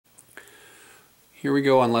Here we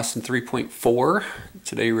go on lesson 3.4.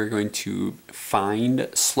 Today we're going to find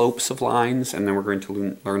slopes of lines and then we're going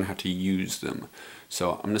to learn how to use them.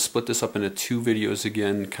 So I'm going to split this up into two videos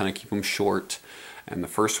again, kind of keep them short. And the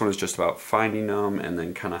first one is just about finding them and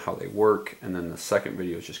then kind of how they work. And then the second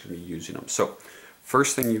video is just going to be using them. So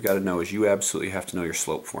first thing you've got to know is you absolutely have to know your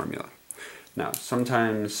slope formula. Now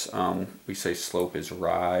sometimes we say slope is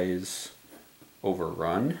rise over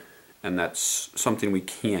run. And that's something we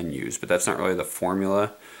can use, but that's not really the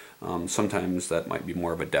formula. Sometimes that might be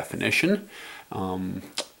more of a definition,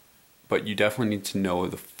 but you definitely need to know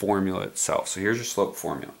the formula itself. So here's your slope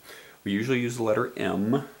formula. We usually use the letter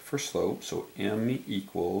M for slope, so M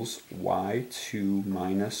equals y2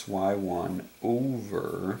 minus y1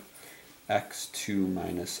 over x2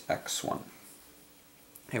 minus x1.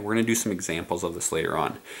 Okay, we're going to do some examples of this later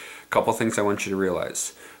on. A couple things I want you to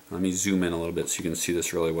realize. Let me zoom in a little bit so you can see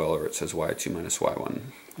this really well, where it says y2 minus y1.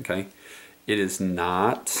 Okay, it is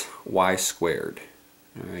not y squared.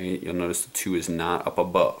 All right, you'll notice the 2 is not up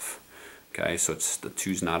above. Okay, so it's the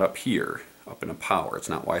 2 is not up here, up in a power. It's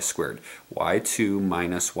not y squared. y2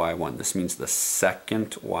 minus y1. This means the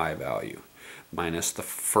second y value minus the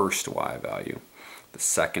first y value. The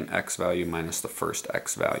second x value minus the first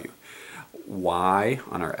x value. Y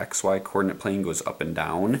on our xy coordinate plane goes up and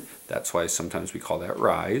down. That's why sometimes we call that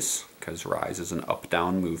rise, because rise is an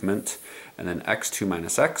up-down movement. And then x2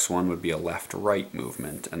 minus x1 would be a left-right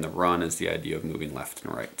movement, and the run is the idea of moving left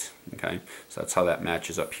and right. Okay, so that's how that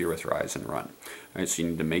matches up here with rise and run. All right, so you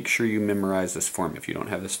need to make sure you memorize this formula. If you don't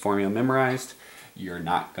have this formula memorized, you're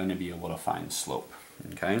not going to be able to find slope.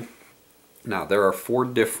 Okay. Now there are 4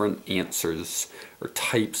 different answers or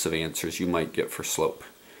types of answers you might get for slope.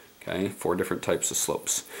 Okay, 4 different types of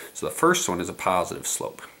slopes. So the first one is a positive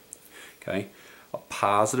slope. Okay, a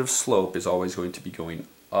positive slope is always going to be going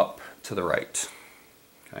up to the right.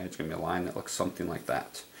 Okay, it's going to be a line that looks something like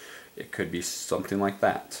that. It could be something like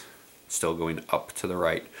that, still going up to the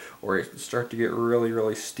right, or it start to get really,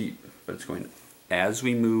 really steep. But it's going, as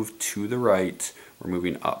we move to the right, we're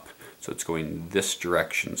moving up. So it's going this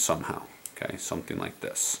direction somehow. Okay, something like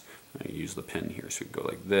this. I use the pen here, so we go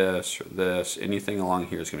like this or this. Anything along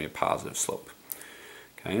here is going to be a positive slope.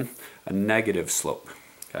 Okay, a negative slope.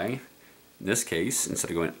 Okay, in this case,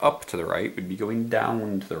 instead of going up to the right, we'd be going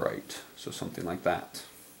down to the right. So something like that.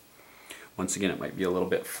 Once again, it might be a little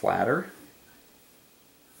bit flatter.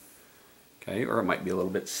 Okay, or it might be a little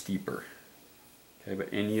bit steeper. Okay, but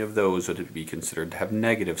any of those would be considered to have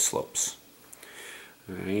negative slopes.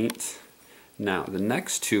 All right. Now the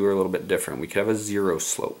next 2 are a little bit different. We could have a zero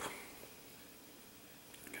slope.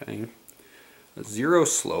 Okay, a zero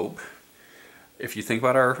slope, if you think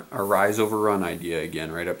about our rise over run idea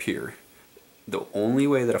again right up here, the only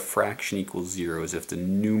way that a fraction equals 0 is if the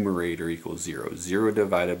numerator equals 0. 0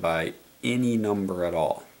 divided by any number at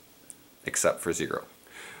all, except for 0.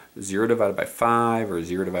 0 divided by 5, or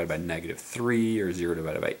 0 divided by -3, or 0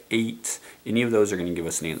 divided by 8, any of those are going to give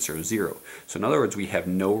us an answer of 0. So in other words, we have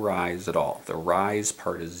no rise at all. The rise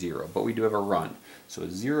part is 0, but we do have a run. So a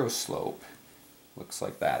zero slope looks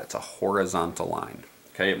like that. It's a horizontal line.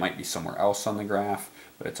 Okay, it might be somewhere else on the graph,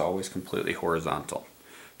 but it's always completely horizontal.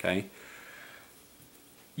 Okay,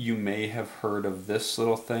 you may have heard of this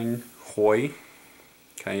little thing, HOI.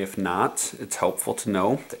 Okay, if not, it's helpful to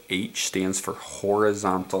know the H stands for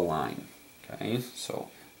horizontal line. Okay,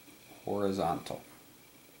 so horizontal.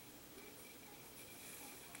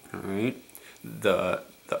 All right, the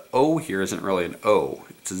O here isn't really an O,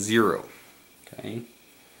 it's a 0. Okay,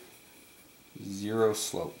 zero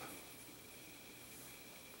slope.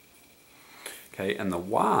 Okay, and the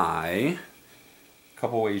Y, a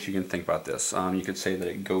couple ways you can think about this. You could say that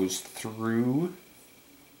it goes through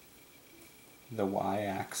the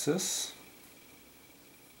y-axis.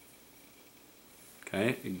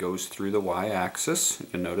 Okay, it goes through the y-axis. You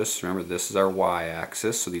can notice, remember, this is our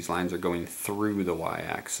y-axis, so these lines are going through the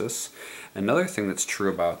y-axis. Another thing that's true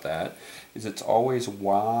about that is it's always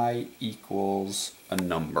y equals a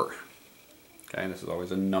number. Okay, this is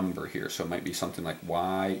always a number here, so it might be something like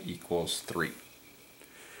y equals 3.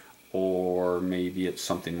 Or maybe it's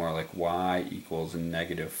something more like y equals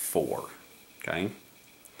 -4. Okay,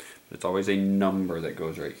 but it's always a number that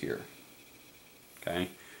goes right here.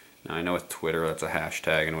 Okay, now I know with Twitter that's a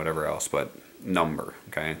hashtag and whatever else, but number.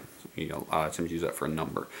 Okay, a lot of times use that for a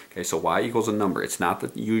number. Okay, so y equals a number. It's not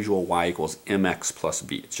the usual y equals mx plus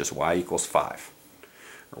b. It's just y equals 5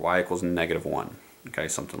 or y equals -1. Okay,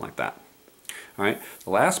 something like that. All right, the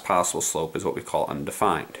last possible slope is what we call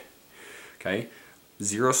undefined. Okay,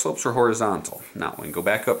 zero slopes are horizontal. Now, when we go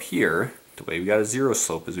back up here, the way we got a zero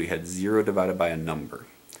slope is we had 0 divided by a number.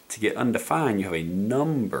 To get undefined, you have a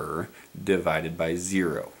number divided by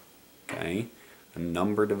 0. Okay? A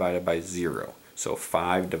number divided by 0. So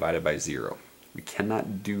 5 divided by 0. We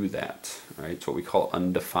cannot do that. Right? It's what we call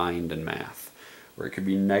undefined in math. Or it could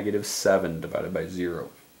be -7 divided by 0.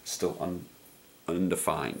 Still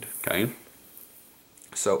undefined. Okay?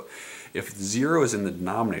 So if 0 is in the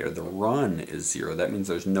denominator, the run is 0. That means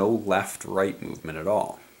there's no left-right movement at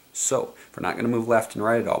all. So if we're not going to move left and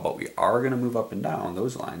right at all, but we are going to move up and down,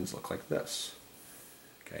 those lines look like this.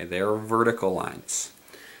 Okay, they are vertical lines.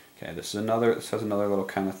 Okay, this has another little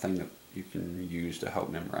kind of thing that you can use to help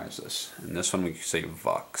memorize this. And this one we can say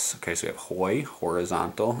VUX. Okay, so we have hoi,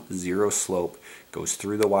 horizontal, 0 slope, goes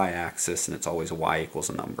through the y-axis, and it's always y equals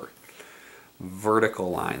a number.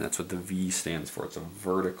 Vertical line, that's what the V stands for. It's a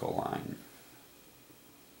vertical line.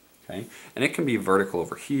 Okay, and it can be vertical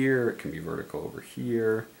over here, it can be vertical over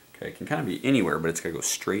here. Okay, it can kind of be anywhere, but it's got to go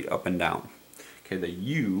straight up and down. Okay, the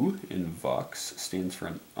U in VUX stands for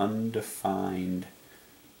an undefined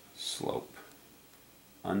slope.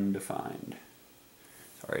 Undefined.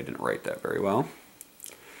 Sorry, I didn't write that very well.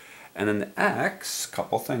 And then the X,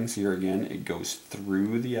 couple things here again, it goes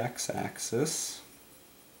through the x-axis.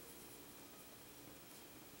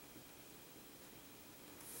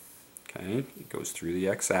 Okay, it goes through the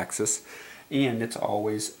x-axis, and it's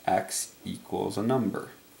always x equals a number.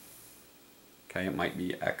 Okay, it might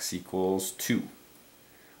be x equals 2,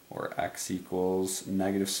 or x equals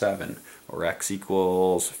 -7, or x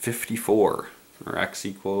equals 54, or x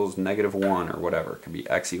equals -1, or whatever. It could be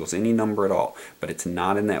x equals any number at all, but it's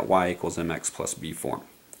not in that y equals mx plus b form.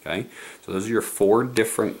 Okay, so those are your 4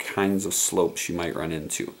 different kinds of slopes you might run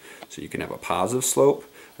into. So you can have a positive slope,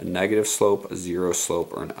 a negative slope, a 0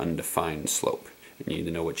 slope, or an undefined slope. And you need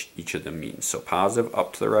to know what each of them means. So positive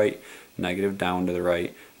up to the right, negative down to the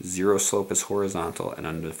right, 0 slope is horizontal, and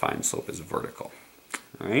undefined slope is vertical.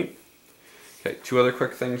 All right? Okay, 2 other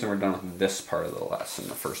quick things, and we're done with this part of the lesson,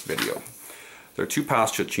 the first video. There are 2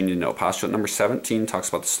 postulates you need to know. Postulate number 17 talks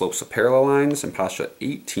about the slopes of parallel lines, and postulate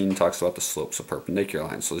 18 talks about the slopes of perpendicular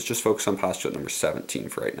lines. So let's just focus on postulate number 17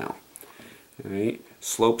 for right now. All right?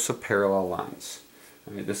 Slopes of parallel lines.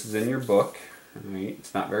 All right, this is in your book. All right?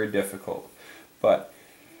 It's not very difficult. But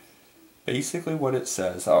basically what it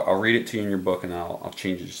says, I'll read it to you in your book and I'll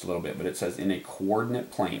change it just a little bit, but it says in a coordinate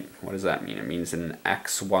plane. What does that mean? It means in an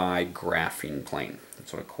XY graphing plane.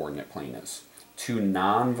 That's what a coordinate plane is. 2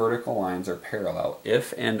 non-vertical lines are parallel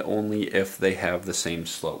if and only if they have the same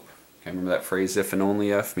slope. Okay, remember that phrase, if and only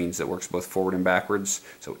if, means it works both forward and backwards.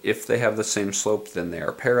 So if they have the same slope, then they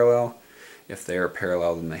are parallel. If they are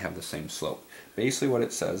parallel, then they have the same slope. Basically what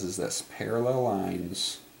it says is this: parallel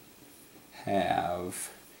lines have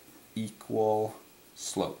equal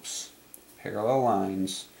slopes. Parallel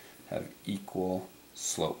lines have equal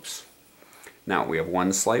slopes. Now we have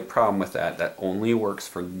one slight problem with that. That only works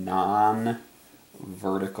for non-vertical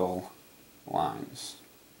lines.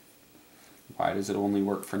 Why does it only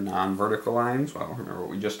work for non-vertical lines? Well, remember what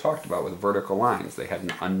we just talked about with vertical lines. They have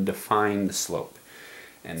an undefined slope.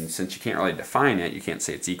 And since you can't really define it, you can't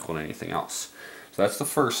say it's equal to anything else. So that's the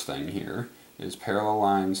first thing here, is parallel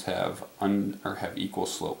lines have equal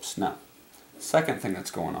slopes. Now, the second thing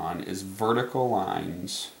that's going on is vertical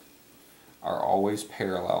lines are always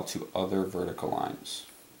parallel to other vertical lines.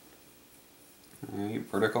 All right?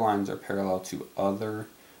 Vertical lines are parallel to other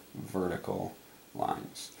vertical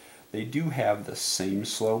lines. They do have the same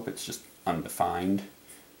slope, it's just undefined.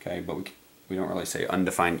 Okay, but we don't really say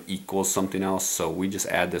undefined equals something else, so we just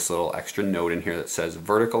add this little extra note in here that says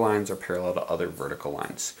vertical lines are parallel to other vertical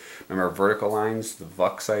lines. Remember vertical lines, the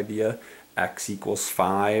VUX idea, x equals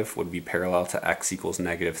 5 would be parallel to x equals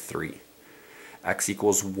 -3. X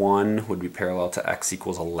equals 1 would be parallel to x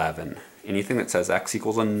equals 11. Anything that says x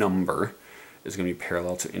equals a number is going to be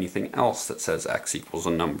parallel to anything else that says x equals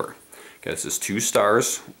a number. Okay, this is 2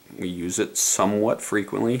 stars. We use it somewhat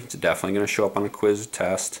frequently. It's definitely going to show up on a quiz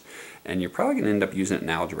test, and you're probably going to end up using it in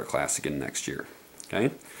algebra class again next year.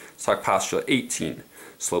 Okay, let's talk postulate 18,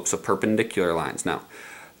 slopes of perpendicular lines. Now,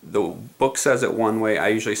 the book says it one way. I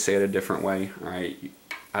usually say it a different way. All right,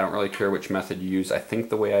 I don't really care which method you use. I think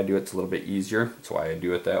the way I do it's a little bit easier. That's why I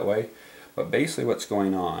do it that way. But basically what's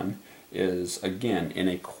going on is, again, in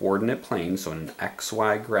a coordinate plane, so in an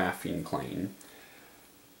XY graphing plane,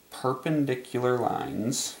 perpendicular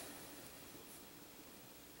lines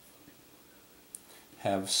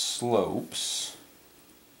have slopes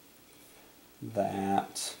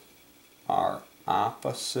that are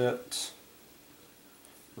opposite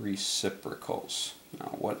reciprocals.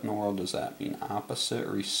 Now, what in the world does that mean? Opposite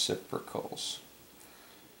reciprocals.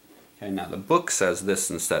 Okay, now the book says this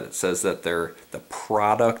instead. It says that the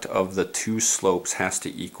product of the two slopes has to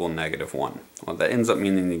equal -1. Well, that ends up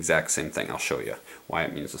meaning the exact same thing. I'll show you why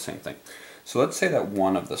it means the same thing. So let's say that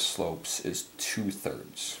one of the slopes is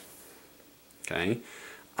 2/3. Okay,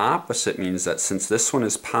 opposite means that since this one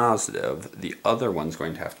is positive, the other one's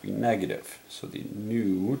going to have to be negative. So the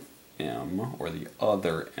new m, or the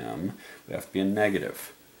other m, would have to be a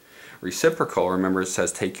negative. Reciprocal, remember it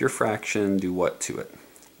says take your fraction, do what to it?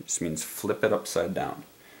 It just means flip it upside down.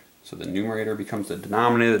 So the numerator becomes the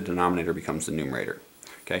denominator becomes the numerator.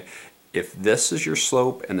 Okay, if this is your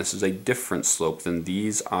slope and this is a different slope, then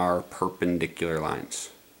these are perpendicular lines.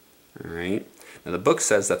 All right. Now the book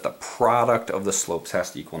says that the product of the slopes has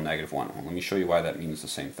to equal -1. Well, let me show you why that means the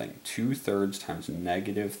same thing. 2/3 times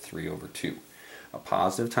 -3/2. A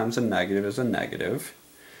positive times a negative is a negative.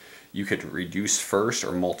 You could reduce first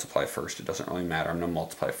or multiply first. It doesn't really matter. I'm going to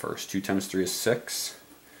multiply first. 2 times 3 is 6.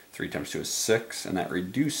 3 times 2 is 6, and that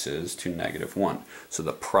reduces to -1. So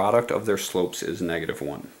the product of their slopes is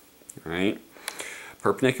 -1. All right?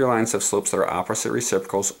 Perpendicular lines have slopes that are opposite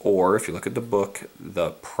reciprocals, or if you look at the book, the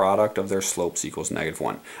product of their slopes equals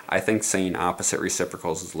 -1. I think saying opposite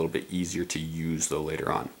reciprocals is a little bit easier to use though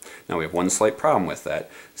later on. Now we have one slight problem with that.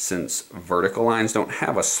 Since vertical lines don't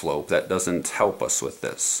have a slope, that doesn't help us with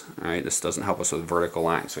this. All right? This doesn't help us with vertical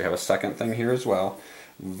lines. So we have a second thing here as well.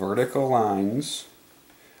 Vertical lines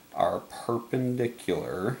are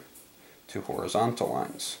perpendicular to horizontal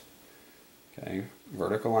lines. Okay?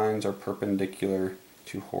 Vertical lines are perpendicular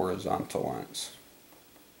to horizontal lines.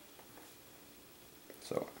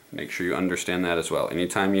 So make sure you understand that as well.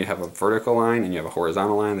 Anytime you have a vertical line and you have a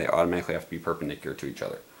horizontal line, they automatically have to be perpendicular to each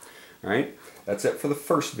other. All right? That's it for the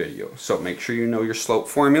first video. So make sure you know your slope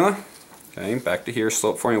formula. Okay, back to here,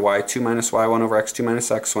 slope formula, y2 minus y1 over x2 minus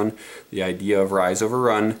x1. The idea of rise over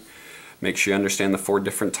run. Make sure you understand the 4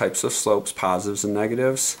 different types of slopes, positives and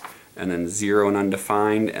negatives. And then 0 and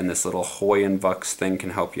undefined, and this little Hoy and Vux thing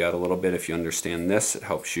can help you out a little bit if you understand this. It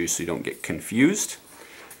helps you so you don't get confused.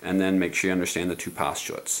 And then make sure you understand the 2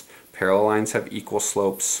 postulates. Parallel lines have equal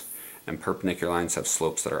slopes, and perpendicular lines have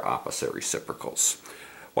slopes that are opposite reciprocals.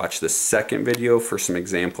 Watch the second video for some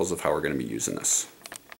examples of how we're going to be using this.